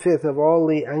 1/5 of all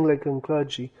the Anglican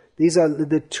clergy, these are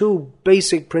the two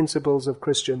basic principles of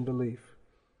Christian belief.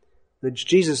 That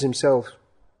Jesus himself,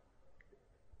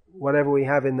 whatever we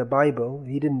have in the Bible,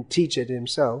 he didn't teach it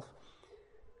himself.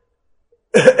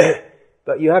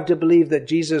 But you have to believe that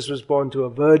Jesus was born to a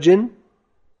virgin,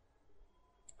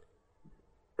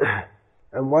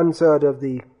 and 1/3 of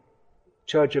the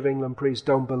Church of England priests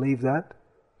don't believe that.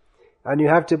 And you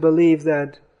have to believe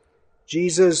that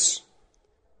Jesus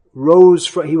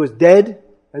he was dead,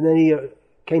 and then he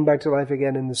came back to life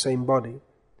again in the same body.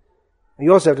 And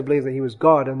you also have to believe that he was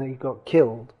God and that he got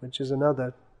killed, which is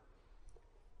another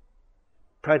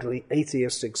practically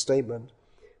atheistic statement.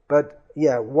 But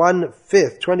yeah,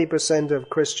 1/5, 20% of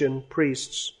Christian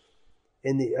priests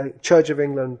in the Church of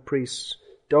England priests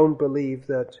don't believe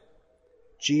that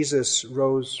Jesus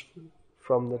rose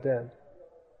from the dead.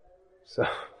 So,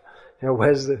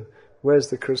 where's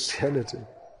the Christianity?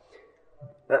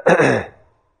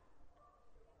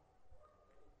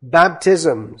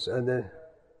 Baptisms and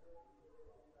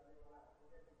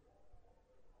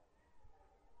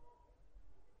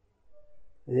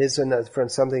here's from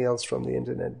something else from the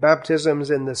internet. Baptisms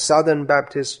in the Southern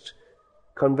Baptist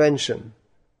Convention,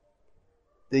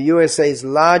 the USA's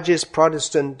largest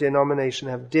Protestant denomination,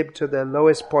 have dipped to their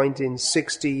lowest point in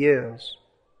 60 years.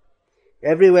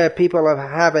 Everywhere people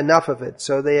have enough of it,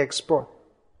 so they export.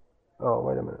 Oh,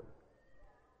 wait a minute.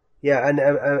 Yeah, and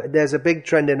there's a big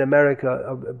trend in America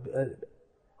of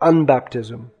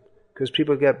unbaptism, because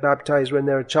people get baptized when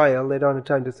they're a child. They don't have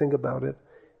time to think about it.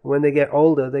 When they get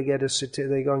older, they go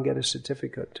and get a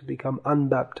certificate to become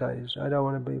unbaptized. I don't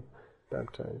want to be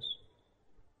baptized.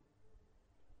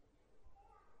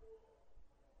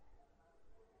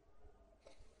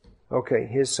 Okay,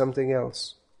 here's something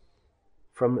else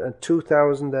from a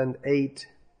 2008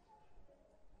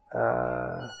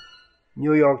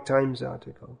 New York Times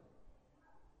article.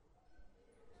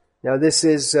 Now this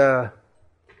is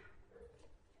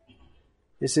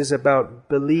about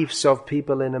beliefs of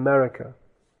people in America.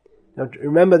 Now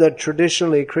remember that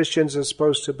traditionally Christians are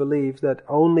supposed to believe that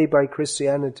only by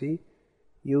Christianity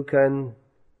you can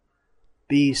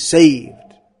be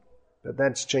saved, but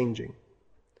that's changing.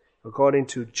 According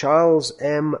to Charles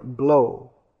M. Blow,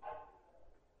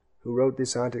 who wrote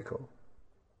this article.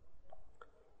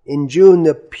 In June,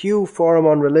 the Pew Forum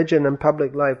on Religion and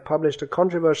Public Life published a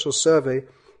controversial survey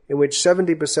in which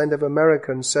 70% of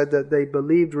Americans said that they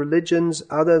believed religions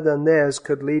other than theirs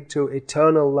could lead to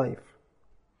eternal life.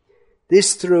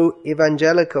 This threw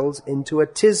evangelicals into a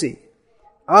tizzy.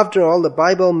 After all, the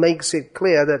Bible makes it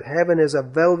clear that heaven is a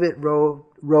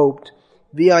velvet-robed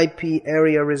VIP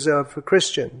area reserved for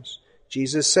Christians.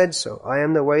 Jesus said so. I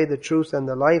am the way, the truth, and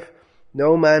the life.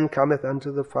 No man cometh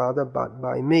unto the Father but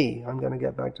by me. I'm going to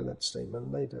get back to that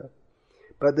statement later.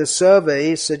 But the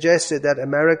survey suggested that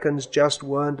Americans just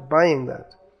weren't buying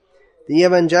that. The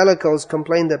evangelicals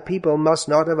complained that people must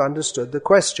not have understood the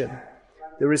question.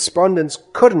 The respondents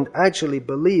couldn't actually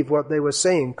believe what they were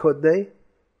saying, could they?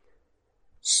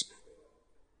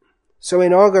 So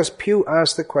in August, Pew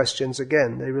asked the questions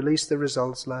again. They released the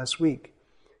results last week.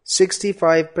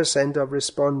 65% of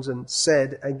respondents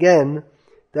said again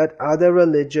that other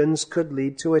religions could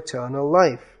lead to eternal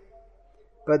life.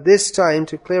 But this time,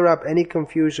 to clear up any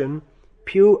confusion,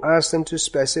 Pew asked them to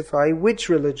specify which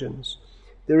religions.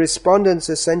 The respondents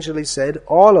essentially said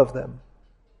all of them.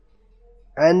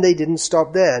 And they didn't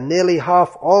stop there. Nearly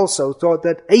half also thought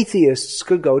that atheists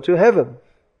could go to heaven.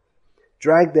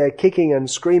 Dragged there kicking and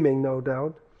screaming, no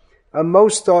doubt. And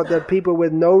most thought that people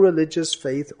with no religious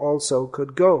faith also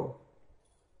could go.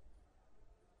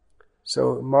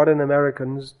 So modern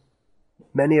Americans,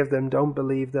 many of them don't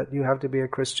believe that you have to be a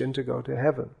Christian to go to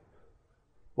heaven.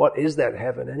 What is that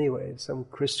heaven anyway? It's some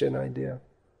Christian idea.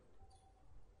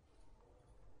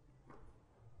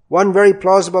 One very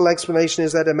plausible explanation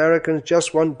is that Americans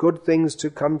just want good things to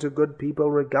come to good people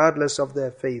regardless of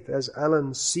their faith. As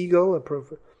Alan Siegel, a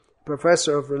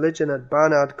professor of religion at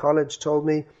Barnard College, told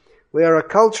me, we are a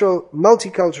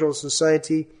multicultural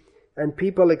society, and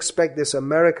people expect this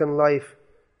American life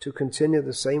to continue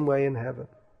the same way in heaven.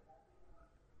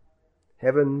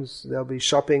 Heavens, there'll be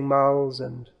shopping malls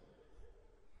and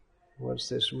what's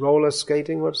this? Roller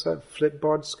skating? What's that?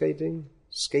 Flipboard skating?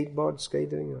 Skateboard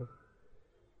skating? Or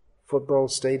football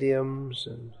stadiums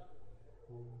and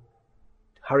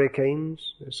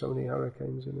hurricanes. There's so many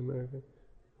hurricanes in America.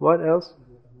 What else?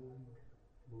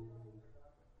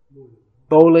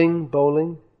 Bowling,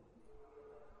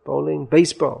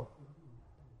 baseball,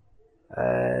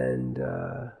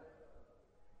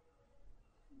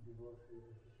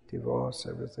 divorce,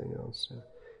 everything else.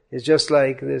 It's just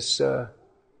like this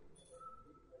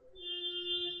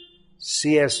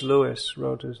C.S. Lewis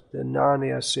wrote the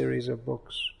Narnia series of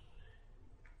books,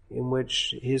 in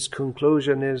which his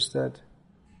conclusion is that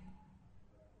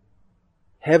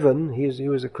heaven, he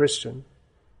was a Christian,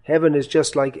 heaven is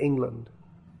just like England.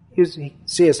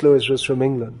 C.S. Lewis was from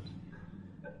England.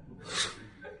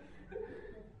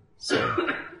 So,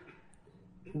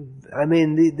 I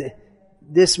mean,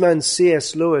 this man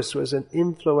C.S. Lewis was an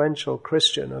influential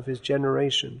Christian of his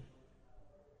generation,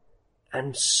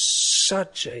 and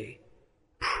such a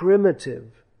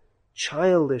primitive,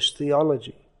 childish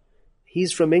theology.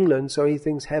 He's from England, so he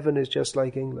thinks heaven is just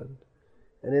like England.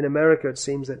 And in America it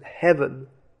seems that heaven,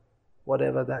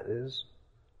 whatever that is,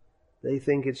 they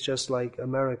think it's just like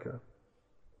America.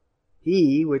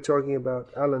 We're talking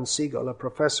about Alan Siegel, a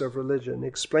professor of religion,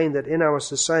 explained that in our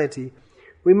society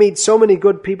we meet so many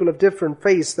good people of different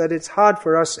faiths that it's hard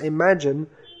for us to imagine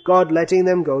God letting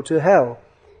them go to hell.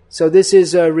 So this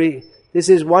is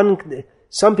one.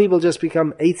 Some people just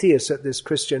become atheists at this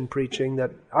Christian preaching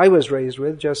that I was raised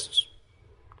with just,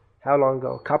 how long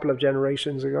ago? A couple of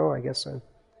generations ago, I guess.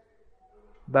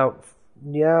 About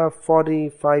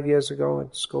 45 years ago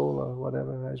at school or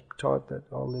whatever, I was taught that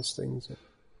all these things,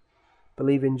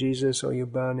 believe in Jesus or you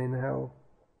burn in hell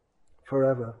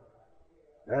forever.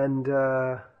 And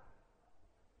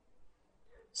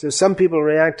so some people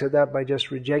react to that by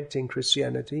just rejecting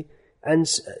Christianity,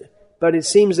 but it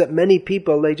seems that many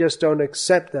people, they just don't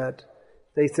accept that.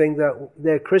 They think that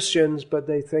they're Christians, but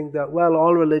they think that, well,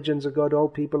 all religions are good, all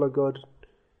people are good,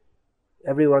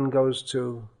 everyone goes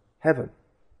to heaven.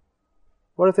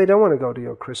 What if they don't want to go to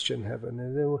your Christian heaven?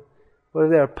 What if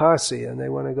they're Parsi and they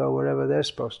want to go wherever they're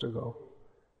supposed to go?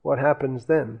 What happens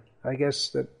then? I guess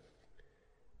that,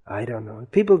 I don't know.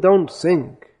 People don't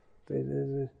think.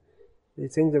 They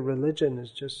think that religion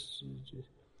is just,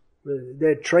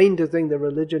 they're trained to think that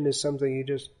religion is something you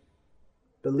just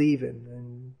believe in,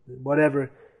 and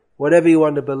whatever you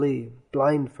want to believe,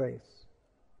 blind faith.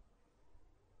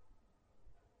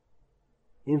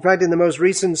 In fact, in the most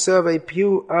recent survey,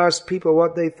 Pew asked people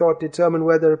what they thought determined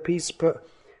whether a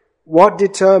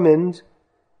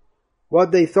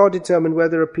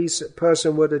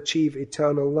person would achieve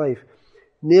eternal life.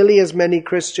 Nearly as many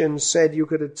Christians said you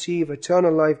could achieve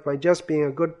eternal life by just being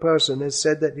a good person as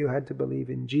said that you had to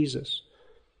believe in Jesus,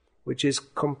 which is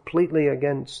completely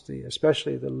against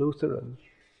especially the Lutheran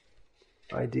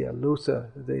idea. Luther,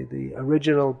 the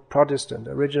original Protestant,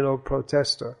 original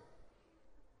protester.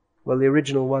 Well, the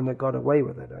original one that got away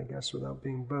with it, I guess, without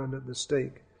being burned at the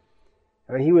stake.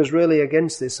 And he was really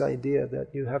against this idea that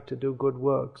you have to do good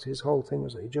works. His whole thing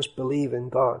was that you just believe in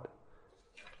God.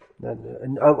 Wait a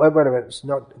minute, it's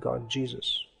not God,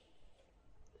 Jesus.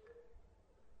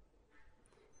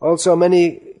 Also,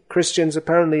 many Christians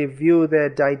apparently view their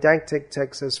didactic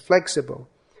texts as flexible.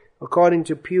 According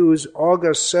to Pew's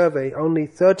August survey, only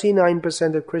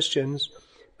 39% of Christians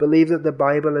believe that the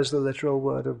Bible is the literal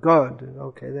word of God.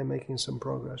 Okay, they're making some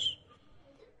progress.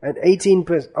 And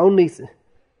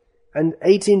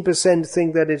 18%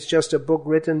 think that it's just a book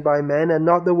written by men and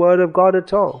not the word of God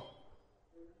at all.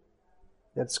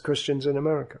 That's Christians in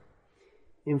America.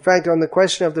 In fact, on the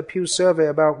question of the Pew survey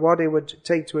about what it would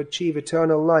take to achieve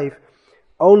eternal life,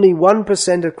 only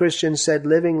 1% of Christians said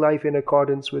living life in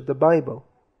accordance with the Bible.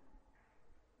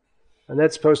 And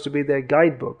that's supposed to be their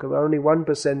guidebook. Only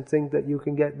 1% think that you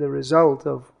can get the result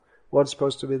of what's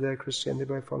supposed to be their Christianity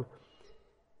by following.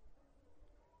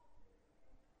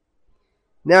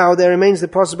 Now, there remains the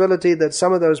possibility that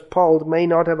some of those polled may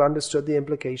not have understood the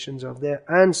implications of their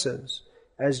answers.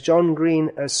 As John Green,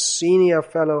 a senior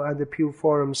fellow at the Pew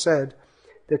Forum, said,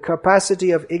 the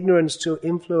capacity of ignorance to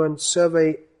influence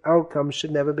survey outcomes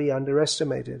should never be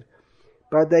underestimated.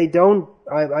 But I don't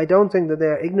think that they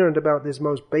are ignorant about this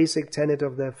most basic tenet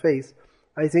of their faith.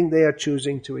 I think they are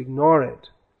choosing to ignore it.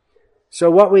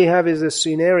 So what we have is a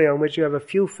scenario in which you have a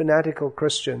few fanatical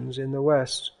Christians in the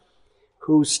West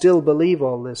who still believe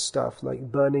all this stuff,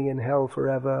 like burning in hell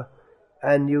forever,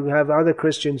 and you have other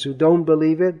Christians who don't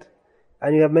believe it,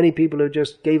 and you have many people who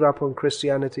just gave up on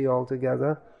Christianity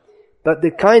altogether. But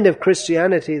the kind of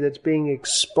Christianity that's being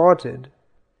exported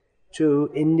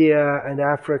to India and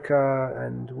Africa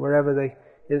and wherever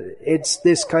it's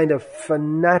this kind of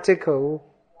fanatical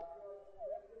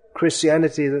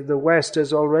Christianity that the West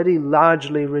has already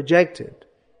largely rejected,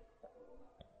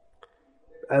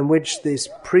 and which this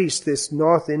priest, this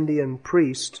North Indian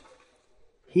priest,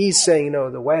 he's saying,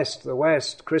 no, the West,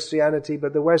 Christianity,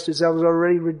 but the West itself has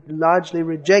already largely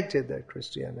rejected that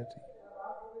Christianity.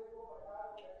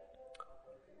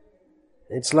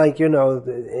 It's like, in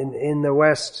the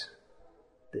West,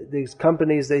 these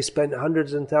companies, they spent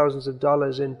hundreds and thousands of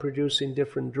dollars in producing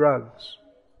different drugs.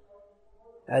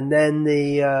 And then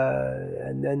the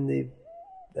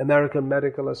American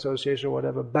Medical Association or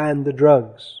whatever banned the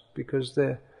drugs because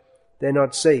they're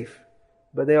not safe.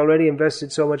 But they already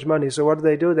invested so much money. So what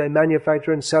do? They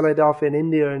manufacture and sell it off in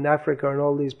India and Africa and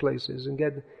all these places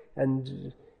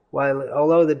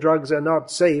although the drugs are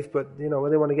not safe, but they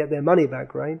want to get their money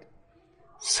back, right?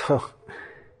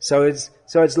 So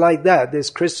it's like that. This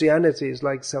Christianity is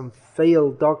like some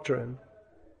failed doctrine,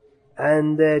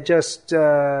 and they're just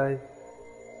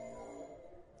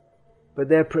but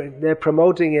they're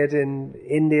promoting it in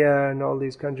India and all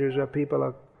these countries where people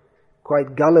are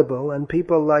quite gullible, and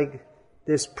people like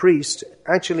this priest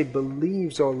actually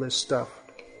believes all this stuff,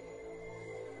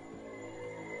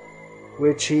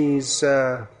 which he's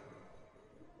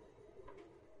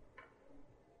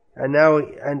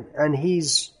and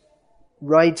he's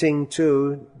writing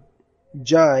to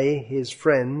Jai, his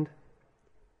friend,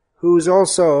 who's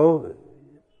also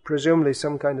presumably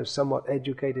some kind of somewhat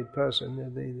educated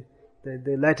person.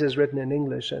 The letter's written in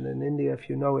English, and in India, if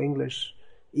you know English,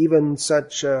 even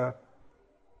such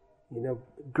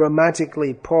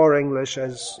grammatically poor English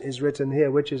as is written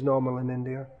here, which is normal in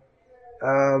India,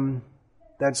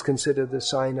 that's considered the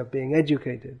sign of being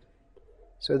educated.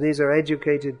 So these are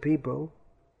educated people,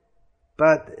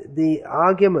 but the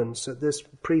arguments that this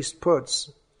priest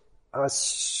puts are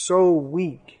so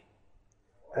weak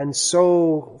and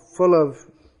so full of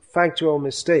factual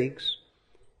mistakes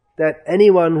that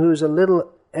anyone who's a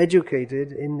little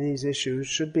educated in these issues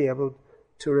should be able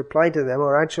to reply to them.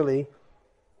 Or actually,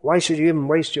 why should you even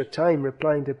waste your time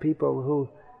replying to people who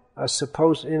are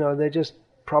supposed, they're just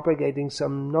propagating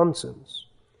some nonsense.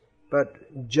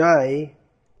 But Jai,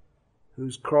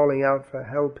 who's crawling out for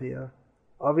help here,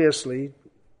 obviously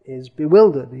is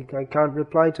bewildered. He can't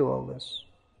reply to all this.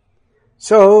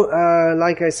 So,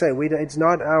 like I say, it's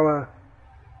not our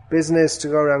business to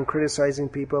go around criticizing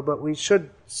people, but we should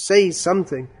say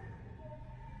something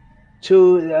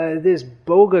to this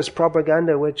bogus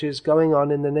propaganda which is going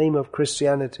on in the name of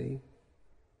Christianity.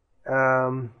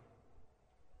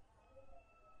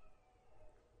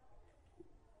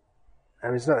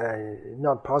 It's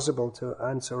not possible to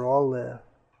answer all their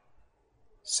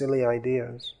silly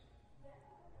ideas.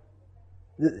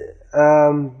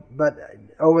 But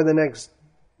over the next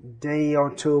day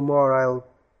or two more, I'll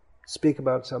speak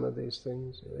about some of these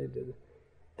things.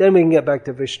 Then we can get back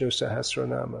to Vishnu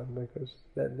Sahasranama, because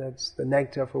that's the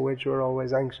nectar for which we're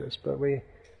always anxious. But we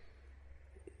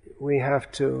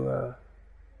have to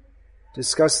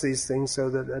discuss these things so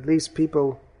that at least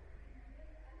people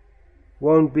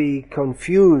won't be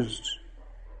confused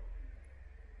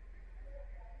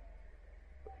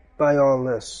by all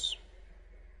this.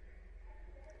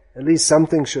 At least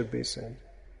something should be said.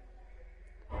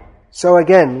 So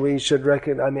again, we should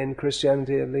reckon, in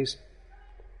Christianity at least,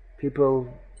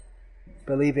 people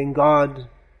believe in God,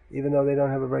 even though they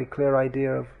don't have a very clear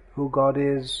idea of who God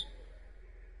is.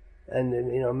 And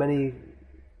many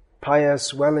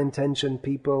pious, well-intentioned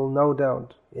people, no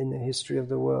doubt, in the history of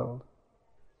the world.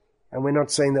 And we're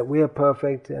not saying that we are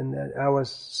perfect and that our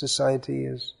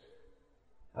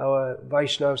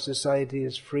Vaishnava society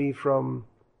is free from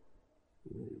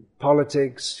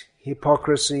politics,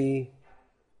 hypocrisy,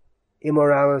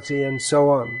 immorality, and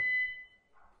so on.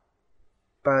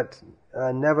 But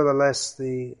nevertheless,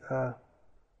 at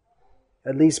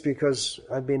least because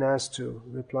I've been asked to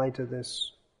reply to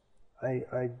this,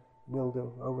 I will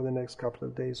do over the next couple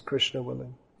of days, Krishna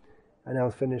willing. And I'll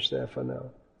finish there for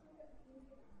now.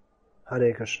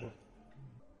 Hare Krishna.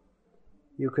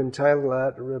 You can title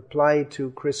that Reply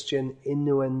to Christian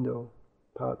Innuendo,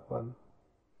 Part 1.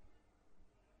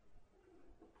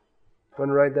 Want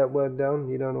to write that word down?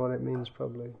 You don't know what it means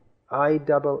probably.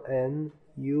 INNUENDO.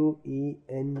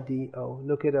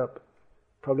 Look it up.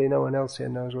 Probably no one else here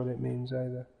knows what it means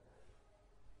either.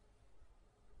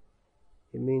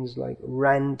 It means like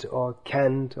rant or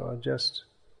cant or just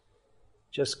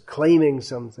claiming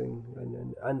something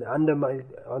and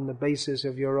on the basis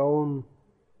of your own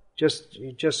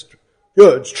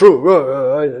it's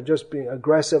true, just be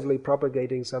aggressively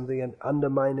propagating something and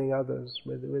undermining others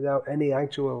without any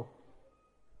actual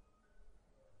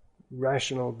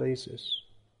rational basis.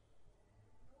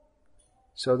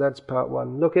 So that's part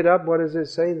 1. Look it up. What does it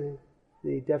say?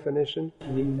 The definition?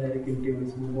 An indirect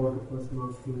intimation about a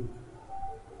personal thing.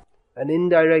 An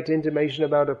indirect intimation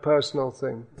about a personal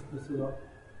thing.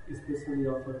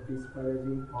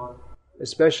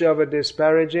 Especially of a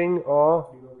disparaging or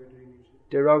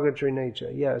derogatory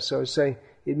nature. Yeah, so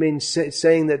it means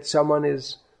saying that someone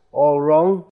is all wrong.